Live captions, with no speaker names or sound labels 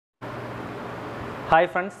Hi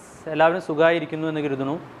friends, എല്ലാവരും സുഖമായിരിക്കുന്നു എന്ന്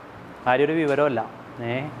കരുതുന്നു. ആരൊരു വിവരമല്ല.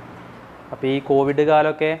 അപ്പോൾ ഈ കോവിഡ്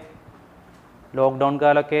കാലമൊക്കെ, ലോക്ക്ഡൗൺ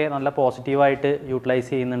കാലമൊക്കെ നല്ല പോസിറ്റീവായിട്ട് യൂട്ടിലൈസ്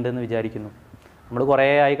ചെയ്യുന്നുണ്ടെന്ന് വിചാരിക്കുന്നു. നമ്മൾ കുറേ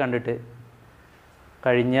ആയി കണ്ടിട്ട്.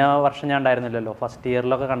 കഴിഞ്ഞ വർഷം ഞാൻ ഉണ്ടായിരുന്നില്ലല്ലോ, ഫസ്റ്റ്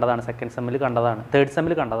ഇയറിലൊക്കെ കണ്ടതാണ്, സെക്കൻഡ് സെമ്മിൽ കണ്ടതാണ്, തേർഡ്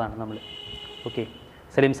സെമ്മിൽ കണ്ടതാണ് നമ്മൾ. ഓക്കെ,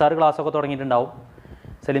 സലീം സാർ ക്ലാസ്സൊക്കെ തുടങ്ങിയിട്ടുണ്ടാവും.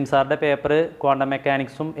 സലീം സാറിൻ്റെ പേപ്പർ ക്വാണ്ടം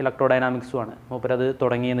മെക്കാനിക്സും ഇലക്ട്രോഡൈനാമിക്സുമാണ്. മൂപ്പരത്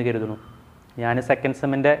തുടങ്ങിയെന്ന് കരുതുന്നു. ഞാൻ സെക്കൻഡ്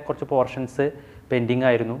സെമ്മിൻ്റെ കുറച്ച് പോർഷൻസ് പെൻഡിങ്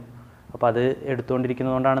ആയിരുന്നു. അപ്പോൾ അത്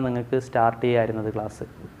എടുത്തുകൊണ്ടിരിക്കുന്നതുകൊണ്ടാണ് നിങ്ങൾക്ക് സ്റ്റാർട്ട് ചെയ്യാമായിരുന്നത് ക്ലാസ്.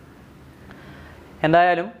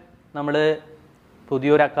 എന്തായാലും നമ്മൾ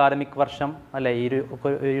പുതിയൊരു അക്കാദമിക് വർഷം അല്ലേ, ഈ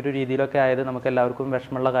ഒരു രീതിയിലൊക്കെ ആയത് നമുക്ക് എല്ലാവർക്കും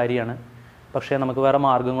വിഷമമുള്ള കാര്യമാണ്. പക്ഷേ നമുക്ക് വേറെ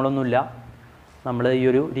മാർഗ്ഗങ്ങളൊന്നുമില്ല. നമ്മൾ ഈ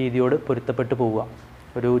ഒരു രീതിയോട് പൊരുത്തപ്പെട്ട് പോവുക.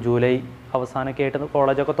 ഒരു ജൂലൈ അവസാനമൊക്കെ ആയിട്ട്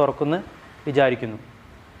കോളേജൊക്കെ തുറക്കുമെന്ന് വിചാരിക്കുന്നു.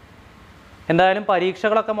 എന്തായാലും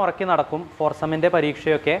പരീക്ഷകളൊക്കെ മുറക്കി നടക്കും. ഫോർത്ത് സെമ്മിൻ്റെ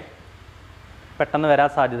പരീക്ഷയൊക്കെ പെട്ടെന്ന് വരാൻ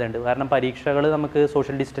സാധ്യതയുണ്ട്. കാരണം പരീക്ഷകൾ നമുക്ക്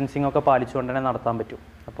സോഷ്യൽ ഡിസ്റ്റൻസിങ് ഒക്കെ പാലിച്ചുകൊണ്ട് തന്നെ നടത്താൻ പറ്റും.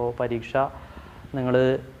 അപ്പോൾ പരീക്ഷ നിങ്ങൾ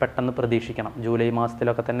പെട്ടെന്ന് പ്രതീക്ഷിക്കണം. ജൂലൈ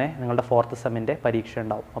മാസത്തിലൊക്കെ തന്നെ നിങ്ങളുടെ ഫോർത്ത് സെമ്മിൻ്റെ പരീക്ഷ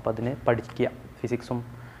ഉണ്ടാവും. അപ്പോൾ അതിന് പഠിക്കുക. ഫിസിക്സും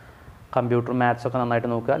കമ്പ്യൂട്ടറും മാത്സൊക്കെ നന്നായിട്ട്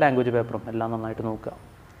നോക്കുക, ലാംഗ്വേജ് പേപ്പറും എല്ലാം നന്നായിട്ട് നോക്കുക.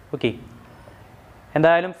 ഓക്കെ,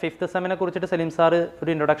 എന്തായാലും ഫിഫ്ത്ത് സെമ്മിനെ കുറിച്ചിട്ട് സലീം സാറ്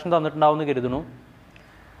ഒരു ഇൻട്രൊഡക്ഷൻ തന്നിട്ടുണ്ടാവുമെന്ന് കരുതുന്നു.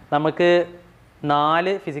 നമുക്ക്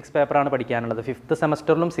 4 ഫിസിക്സ് പേപ്പറാണ് പഠിക്കാനുള്ളത്. ഫിഫ്ത്ത്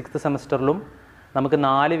സെമസ്റ്ററിലും സിക്സ്ത് സെമസ്റ്ററിലും നമുക്ക്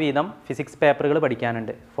 4 വീതം ഫിസിക്സ് പേപ്പറുകൾ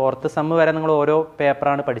പഠിക്കാനുണ്ട്. ഫോർത്ത് സെമ്മ് വരെ നിങ്ങൾ ഓരോ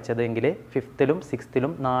പേപ്പറാണ് പഠിച്ചതെങ്കിൽ ഫിഫ്ത്തിലും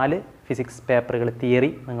സിക്സ്ത്തിലും 4 ഫിസിക്സ് പേപ്പറുകൾ തിയറി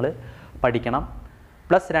നിങ്ങൾ പഠിക്കണം.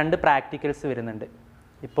 പ്ലസ് 2 പ്രാക്ടിക്കൽസ് വരുന്നുണ്ട്.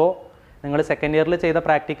 ഇപ്പോൾ നിങ്ങൾ സെക്കൻഡ് ഇയറിൽ ചെയ്ത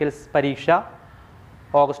പ്രാക്ടിക്കൽസ് പരീക്ഷ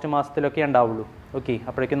ഓഗസ്റ്റ് മാസത്തിലൊക്കെ ഉണ്ടാവുള്ളൂ. ഓക്കെ,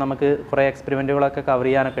 അപ്പോഴേക്കും നമുക്ക് കുറേ എക്സ്പെരിമെൻറ്റുകളൊക്കെ കവർ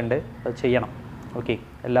ചെയ്യാനൊക്കെ ഉണ്ട്. അത് ചെയ്യണം. ഓക്കെ,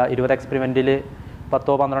 എല്ലാ 20 എക്സ്പെരിമെൻറ്റിൽ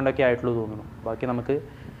 10-12 ആയിട്ടുള്ളൂ തോന്നുന്നു. ബാക്കി നമുക്ക്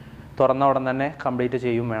തുറന്ന ഉടൻ തന്നെ കംപ്ലീറ്റ്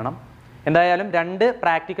ചെയ്യും വേണം. എന്തായാലും 2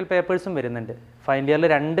 പ്രാക്ടിക്കൽ പേപ്പേഴ്സും വരുന്നുണ്ട്. ഫൈനൽ ഇയറിൽ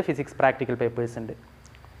 2 ഫിസിക്സ് പ്രാക്ടിക്കൽ പേപ്പേഴ്സ് ഉണ്ട്.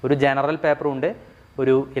 ഒരു ജനറൽ പേപ്പറും ഉണ്ട്,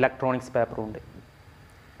 ഒരു ഇലക്ട്രോണിക്സ് പേപ്പറും ഉണ്ട്.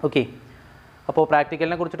 ഓക്കെ, അപ്പോൾ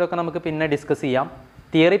പ്രാക്ടിക്കലിനെ കുറിച്ചിട്ടൊക്കെ നമുക്ക് പിന്നെ ഡിസ്കസ് ചെയ്യാം.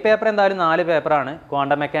 തിയറി പേപ്പർ എന്തായാലും 4 പേപ്പറാണ്.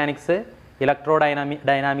 ക്വാണ്ടം മെക്കാനിക്സ്,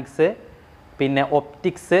 ഡൈനാമിക്സ്, പിന്നെ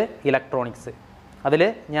ഒപ്റ്റിക്സ്, ഇലക്ട്രോണിക്സ്. അതിൽ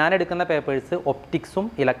ഞാൻ എടുക്കുന്ന പേപ്പേഴ്സ് ഒപ്റ്റിക്സും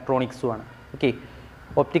ഇലക്ട്രോണിക്സുമാണ്. ഓക്കെ,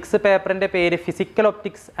 ഒപ്റ്റിക്സ് പേപ്പറിൻ്റെ പേര് physical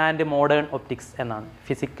optics and modern optics എന്നാണ്.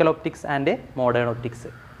 Physical optics and modern optics.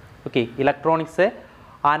 Okay, electronics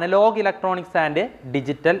analogue electronics and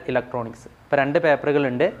digital electronics. ഇപ്പോൾ 2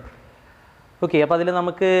 പേപ്പറുകളുണ്ട്. ഓക്കെ, അപ്പോൾ അതിൽ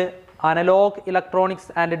നമുക്ക് analogue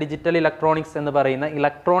electronics and digital electronics എന്ന് പറയുന്ന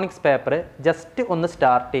ഇലക്ട്രോണിക്സ് പേപ്പർ ജസ്റ്റ് ഒന്ന്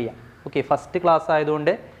സ്റ്റാർട്ട് ചെയ്യാം. ഓക്കെ, ഫസ്റ്റ് ക്ലാസ്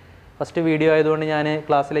ആയതുകൊണ്ട്, ഫസ്റ്റ് വീഡിയോ ആയതുകൊണ്ട് ഞാൻ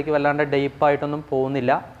ക്ലാസ്സിലേക്ക് വല്ലാണ്ട് ഡീപ്പായിട്ടൊന്നും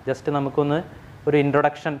പോകുന്നില്ല. ജസ്റ്റ് നമുക്കൊന്ന് ഒരു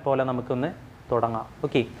ഇൻട്രൊഡക്ഷൻ പോലെ നമുക്കൊന്ന് തുടങ്ങാം.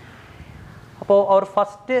 ഓക്കെ, അപ്പോൾ അവർ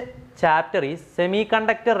first chapter is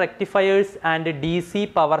semiconductor rectifiers and DC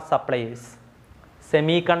power suppliers.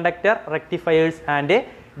 Semiconductor rectifiers and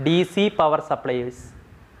DC power suppliers.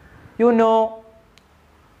 You know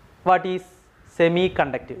what is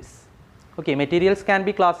semiconductors? Okay, materials can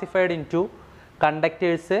be classified into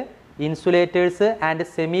conductors, insulators and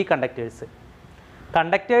semiconductors.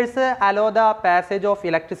 Conductors allow the passage of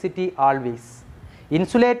electricity always.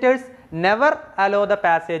 Insulators never allow the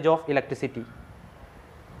passage of electricity.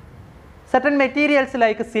 Certain materials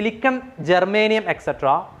like silicon, germanium, etc.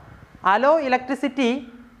 allow electricity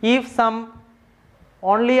if some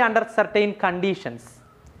only under certain conditions.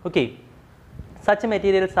 Okay, such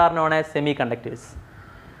materials are known as semiconductors.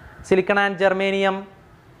 Silicon and germanium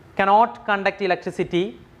cannot conduct electricity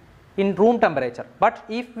in room temperature, but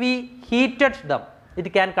if we heated them, it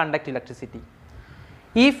can conduct electricity.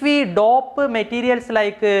 If we dope materials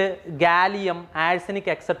like gallium, arsenic,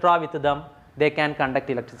 etc. with them, they can conduct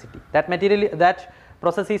electricity. That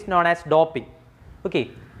process is known as doping. Okay,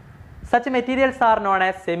 such materials are known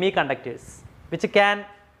as semiconductors, which can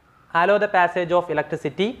allow the passage of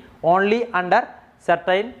electricity only under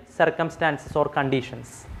certain circumstances or conditions.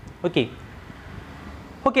 Okay,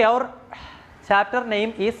 our chapter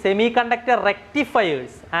name is Semiconductor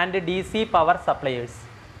Rectifiers and DC Power Suppliers.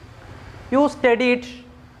 You studied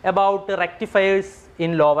about rectifiers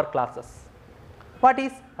in lower classes. What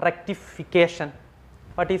is rectification?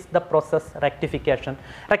 What is the process rectification?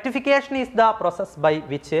 Rectification is the process by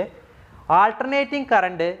which alternating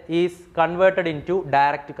current is converted into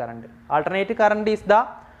direct current. Alternating current is the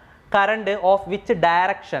current of which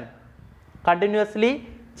direction continuously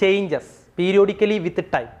changes periodically with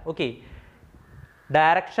time. Okay,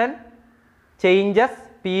 direction changes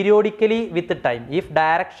periodically with time. If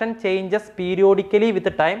direction changes periodically with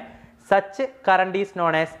time, such current is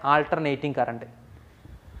known as alternating current.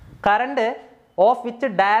 Current of which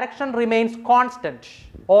direction remains constant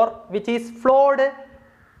or which is flowed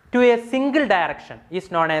to a single direction is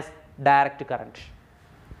known as direct current.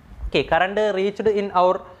 Okay, current reached in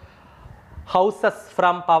our houses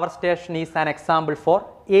from power station is an example for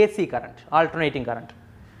AC current, alternating current.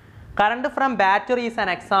 Current from battery is an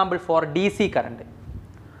example for DC current.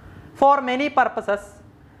 For many purposes,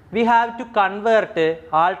 we have to convert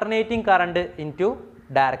alternating current into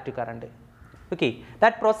direct current. Okay,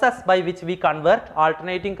 that process by which we convert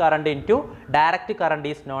alternating current into direct current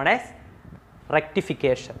is known as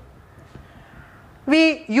rectification.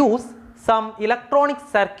 We use some electronic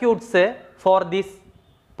circuits for this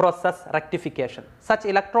process rectification. Such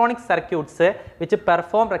electronic circuits which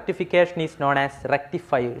perform rectification is known as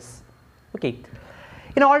rectifiers. Okay.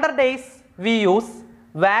 In older days, we use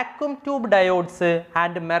vacuum tube diodes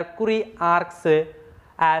and mercury arcs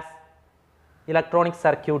as electronic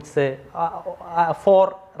circuits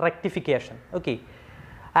for rectification. Okay.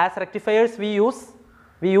 As rectifiers, we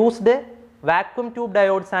used vacuum tube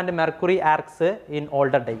diodes and mercury arcs in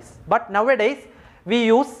older days. But nowadays, we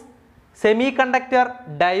use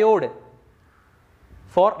semiconductor diode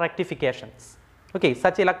for rectifications. Okay,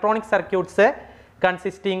 such electronic circuits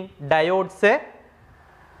consisting diodes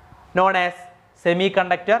known as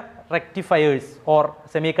semiconductor rectifiers or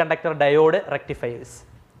semiconductor diode rectifiers.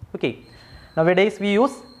 Okay, nowadays we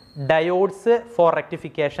use diodes for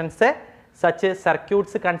rectifications. Such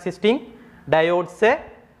circuits consisting diodes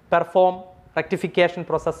perform rectification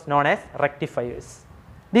process known as rectifiers.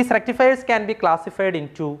 These rectifiers can be classified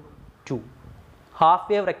into two: half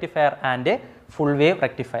wave rectifier and a full wave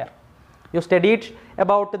rectifier. You studied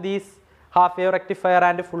about these half wave rectifier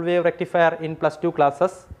and full wave rectifier in +2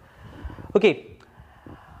 classes. Okay,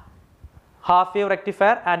 half wave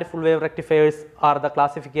rectifier and full wave rectifiers are the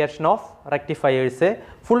classification of rectifiers.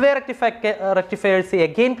 Full wave rectifiers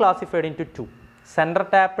again classified into two: center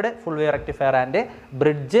tapped full wave rectifier and a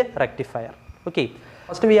bridge rectifier. Okay,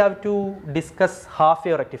 first we have to discuss half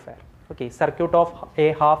wave rectifier. Okay, circuit of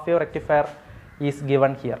a half wave rectifier is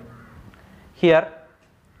given here. Here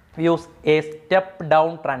we use a step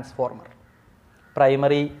down transformer.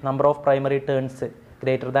 Primary number of primary turns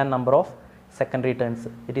greater than number of secondary turns.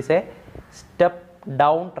 It is a step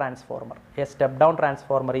down transformer. A step down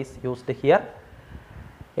transformer is used here.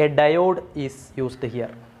 A diode is used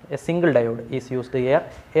here. A single diode is used here.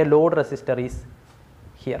 A load resistor is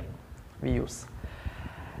here.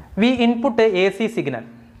 We input a AC signal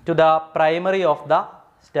to the primary of the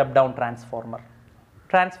step down transformer.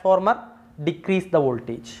 Transformer decrease the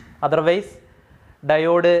voltage, otherwise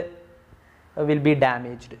diode will be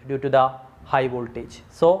damaged due to the high voltage.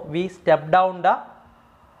 So we step down the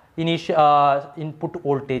initial input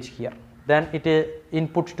voltage here, then it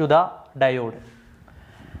input to the diode.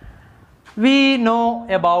 We know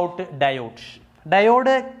about diode.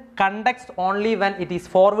 Diode conducts only when it is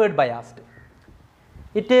forward biased.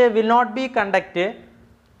 It will not be conducted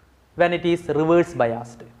when it is reverse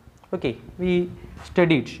biased. Okay, we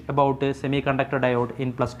studied about semiconductor diode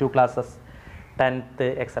in +2 classes, 10th,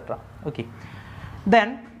 etc. Okay,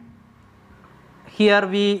 then here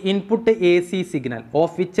we input AC signal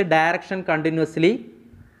of which direction continuously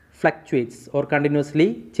fluctuates or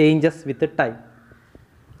continuously changes with time.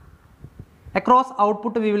 Across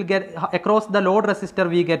output we will get, across the load resistor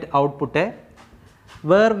we get output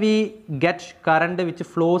where we get current which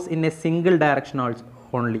flows in a single direction also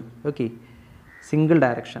only. Okay, single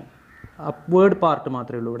direction. Upward part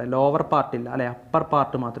മാത്രമേ ഉള്ളൂ, ഇവിടെ lower part ഇല്ല അല്ലെ, upper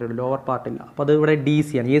part മാത്രമേ ഉള്ളൂ, lower part ഇല്ല. അപ്പോൾ അത് ഇവിടെ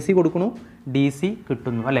DC ആണ്, AC കൊടുക്കുന്നു, DC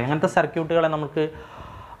കിട്ടുന്നു അല്ലെ. അങ്ങനത്തെ സർക്യൂട്ടുകളെ നമുക്ക്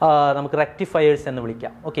റെക്ടിഫയേഴ്സ് എന്ന്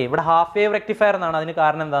വിളിക്കാം. ഓക്കെ, ഇവിടെ ഹാഫ് വേവ് റെക്ടിഫയർ എന്നാണ്, അതിന്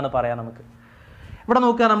കാരണം എന്താണെന്ന് പറയാം നമുക്ക്. ഇവിടെ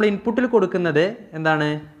നോക്കുക, നമ്മൾ ഇൻപുട്ടിൽ കൊടുക്കുന്നത് എന്താണ്,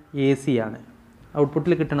 AC ആണ്,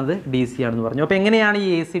 ഔട്ട്പുട്ടിൽ കിട്ടുന്നത് DC ആണെന്ന് പറഞ്ഞു. അപ്പോൾ എങ്ങനെയാണ് ഈ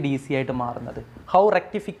AC DC ആയിട്ട് മാറുന്നത്? How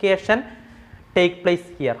rectification take place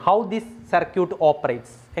here, how this circuit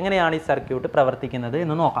operates, എങ്ങനെയാണ് ഈ സർക്യൂട്ട് പ്രവർത്തിക്കുന്നത്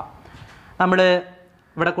എന്ന് നോക്കാം. നമ്മൾ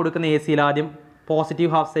ഇവിടെ കൊടുക്കുന്ന AC യിൽ ആദ്യം പോസിറ്റീവ്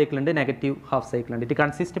ഹാഫ് സൈക്കിൾ ഉണ്ട്, നെഗറ്റീവ് ഹാഫ് സൈക്കിൾ ഉണ്ട്. It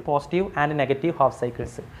consist positive and negative half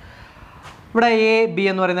cycles. ഇവിടെ A B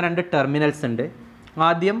എന്ന് പറയുന്ന രണ്ട് ടെർമിനൽസ് ഉണ്ട്.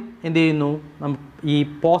 ആദ്യം എന്ത് ചെയ്യുന്നു, ഈ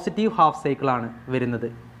പോസിറ്റീവ് ഹാഫ് സൈക്കിളാണ് വരുന്നത്.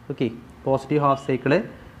 ഓക്കെ, പോസിറ്റീവ് ഹാഫ് സൈക്കിള്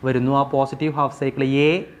വരുന്നു. ആ പോസിറ്റീവ് ഹാഫ് സൈക്കിൾ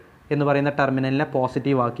A എന്ന് പറയുന്ന ടെർമിനലിനെ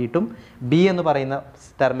പോസിറ്റീവ് ആക്കിയിട്ടും B എന്ന് പറയുന്ന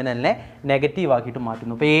ടെർമിനലിനെ നെഗറ്റീവ് ആക്കിയിട്ടും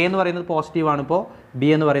മാറ്റുന്നു. ഇപ്പോൾ A എന്ന് പറയുന്നത് പോസിറ്റീവാണ്, ഇപ്പോൾ B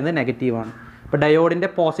എന്ന് പറയുന്നത് നെഗറ്റീവാണ്. ഇപ്പോൾ ഡയോഡിൻ്റെ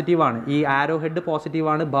പോസിറ്റീവാണ്, ഈ ആരോ ഹെഡ്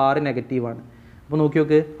പോസിറ്റീവാണ്, ബാർ നെഗറ്റീവാണ്. അപ്പോൾ നോക്കി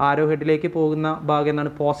നോക്ക്, ആരോ ഹെഡിലേക്ക് പോകുന്ന ഭാഗം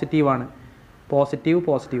എന്താണ്, പോസിറ്റീവാണ്, പോസിറ്റീവ്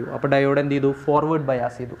പോസിറ്റീവ്. അപ്പോൾ ഡയോഡ് എന്ത് ചെയ്തു, ഫോർവേഡ്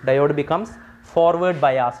ബയാസ് ചെയ്തു. Diode becomes forward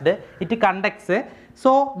biased, it conducts.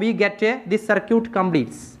 So we get this circuit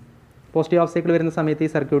completes. Positive half cycle വരുന്ന സമയത്ത് ഈ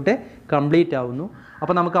സർക്യൂട്ട് കംപ്ലീറ്റ് ആവുന്നു.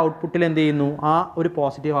 അപ്പോൾ നമുക്ക് ഔട്ട്പുട്ടിൽ എന്ത് ചെയ്യുന്നു, ആ ഒരു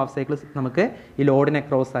പോസിറ്റീവ് ഹാഫ് സൈക്കിൾ നമുക്ക് ഈ ലോഡിന്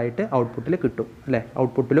അക്രോസ് ആയിട്ട് ഔട്ട്പുട്ടിൽ കിട്ടും അല്ലേ.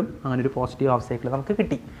 ഔട്ട്പുട്ടിലും അങ്ങനെ ഒരു പോസിറ്റീവ് ഹാഫ് സൈക്കിൾ നമുക്ക്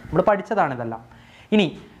കിട്ടി. നമ്മൾ പഠിച്ചതാണ് ഇതെല്ലാം. ഇനി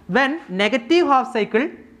when negative half cycle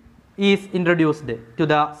is introduced to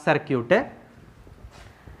the circuit,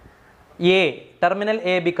 terminal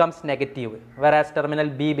A becomes negative, whereas terminal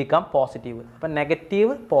B become positive. But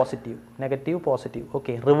negative, positive, negative, positive.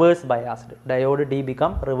 Okay, reverse biased. Diode D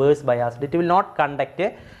become reverse biased. It will not conduct.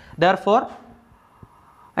 Therefore,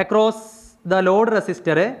 across the load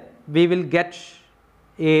resistor, we will get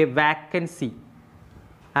a vacancy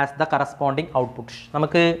as the corresponding output.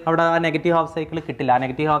 നമുക്ക് അവിടെ ആ negative half cycle കിട്ടില്ല. ആ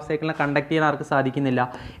negative half സൈക്കിളിനെ conduct ചെയ്യാൻ ആർക്ക് സാധിക്കുന്നില്ല?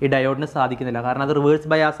 ഈ ഡയോഡിന് സാധിക്കുന്നില്ല. കാരണം അത് റിവേഴ്സ്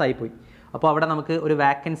ബയാസ് ആയിപ്പോയി. അപ്പോൾ അവിടെ നമുക്ക് ഒരു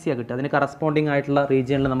വാക്കൻസിയാണ് കിട്ടുക. അതിന് കറസ്പോണ്ടിങ് ആയിട്ടുള്ള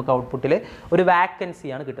റീജിയനിൽ നമുക്ക് ഔട്ട്പുട്ടിൽ ഒരു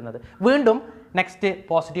വാക്കൻസിയാണ് കിട്ടുന്നത്. വീണ്ടും നെക്സ്റ്റ്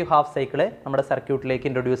പോസിറ്റീവ് ഹാഫ് സൈക്കിൾ നമ്മുടെ സർക്യൂട്ടിലേക്ക്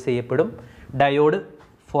ഇൻട്രൊഡ്യൂസ് ചെയ്യപ്പെടും. Diode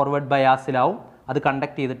forward ബയാസിലാവും. അത്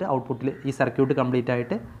കണ്ടക്ട് ചെയ്തിട്ട് ഔട്ട്പുട്ടിൽ ഈ സർക്യൂട്ട് കംപ്ലീറ്റ്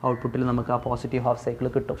ആയിട്ട് ഔട്ട്പുട്ടിൽ നമുക്ക് ആ പോസിറ്റീവ് ഹാഫ് സൈക്കിൾ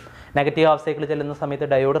കിട്ടും. നെഗറ്റീവ് ഹാഫ് സൈക്കിൾ ചെല്ലുന്ന സമയത്ത്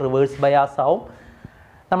ഡയോഡ് റിവേഴ്സ് ബയാസ് ആവും.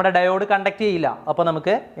 നമ്മുടെ ഡയോഡ് കണ്ടക്ട് ചെയ്യില്ല. അപ്പോൾ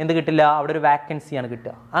നമുക്ക് എന്ത് കിട്ടില്ല? അവിടെ ഒരു വാക്കൻസിയാണ്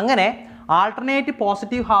കിട്ടുക. അങ്ങനെ ആൾട്ടർനേറ്റ്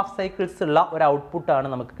പോസിറ്റീവ് ഹാഫ് സൈക്കിൾസ് ഉള്ള ഒരു ഔട്ട്പുട്ടാണ്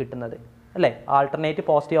നമുക്ക് കിട്ടുന്നത്, അല്ലേ? Alternate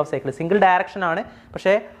positive half cycle single direction ആണ്,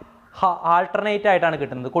 പക്ഷേ ആൾട്ടർനേറ്റ് ആയിട്ടാണ്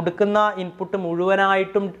കിട്ടുന്നത്. കൊടുക്കുന്ന ഇൻപുട്ട്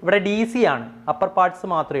മുഴുവനായിട്ടും ഇവിടെ ഡി സി ആണ്, അപ്പർ പാർട്സ്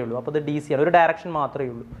മാത്രമേ ഉള്ളൂ. അപ്പോൾ ഇത് ഡി സി ആണ്, ഒരു ഡയറക്ഷൻ മാത്രമേ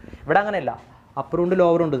ഉള്ളൂ. ഇവിടെ അങ്ങനെയല്ല, അപ്പറും ഉണ്ട്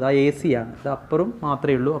ലോവറും ഉണ്ട്. അത് എ സി ആണ്, ഇത് അപ്പറും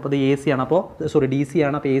മാത്രമേ ഉള്ളൂ. അപ്പോൾ ഇത് എ സി ആണ്, അപ്പോൾ സോറി ഡി സി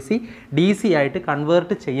ആണ്. അപ്പോൾ എ സി ഡി സി ആയിട്ട്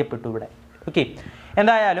കൺവേർട്ട് ചെയ്യപ്പെട്ടു ഇവിടെ. ഓക്കെ,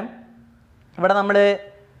 എന്തായാലും ഇവിടെ നമ്മൾ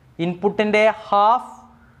ഇൻപുട്ടിൻ്റെ ഹാഫ്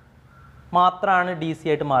മാത്രമാണ് ഡി സി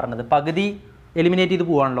ആയിട്ട് മാറുന്നത്. പകുതി എലിമിനേറ്റ് ചെയ്ത്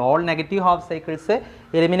പോവുകയാണല്ലോ. All negative half cycles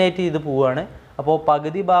eliminate ചെയ്ത് പോവുകയാണ്. അപ്പോൾ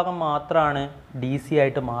പകുതി ഭാഗം മാത്രമാണ് ഡി സി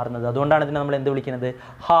ആയിട്ട് മാറുന്നത്. അതുകൊണ്ടാണ് ഇതിനെ നമ്മൾ എന്ത് വിളിക്കുന്നത്?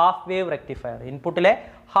 Half wave rectifier. ഇൻപുട്ടിലെ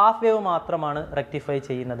half wave മാത്രമാണ് റെക്ടിഫൈ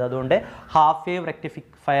ചെയ്യുന്നത്. അതുകൊണ്ട് ഹാഫ് വേവ്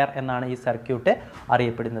റെക്ടിഫയർ എന്നാണ് ഈ സർക്യൂട്ട്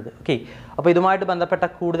അറിയപ്പെടുന്നത്. ഓക്കെ, അപ്പോൾ ഇതുമായിട്ട് ബന്ധപ്പെട്ട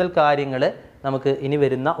കൂടുതൽ കാര്യങ്ങൾ നമുക്ക് ഇനി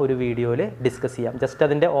വരുന്ന ഒരു വീഡിയോയിൽ ഡിസ്കസ് ചെയ്യാം. ജസ്റ്റ്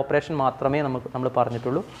അതിൻ്റെ ഓപ്പറേഷൻ മാത്രമേ നമ്മൾ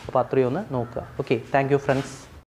പറഞ്ഞിട്ടുള്ളൂ. അപ്പോൾ അത്രയും ഒന്ന് നോക്കുക. Okay, thank you friends.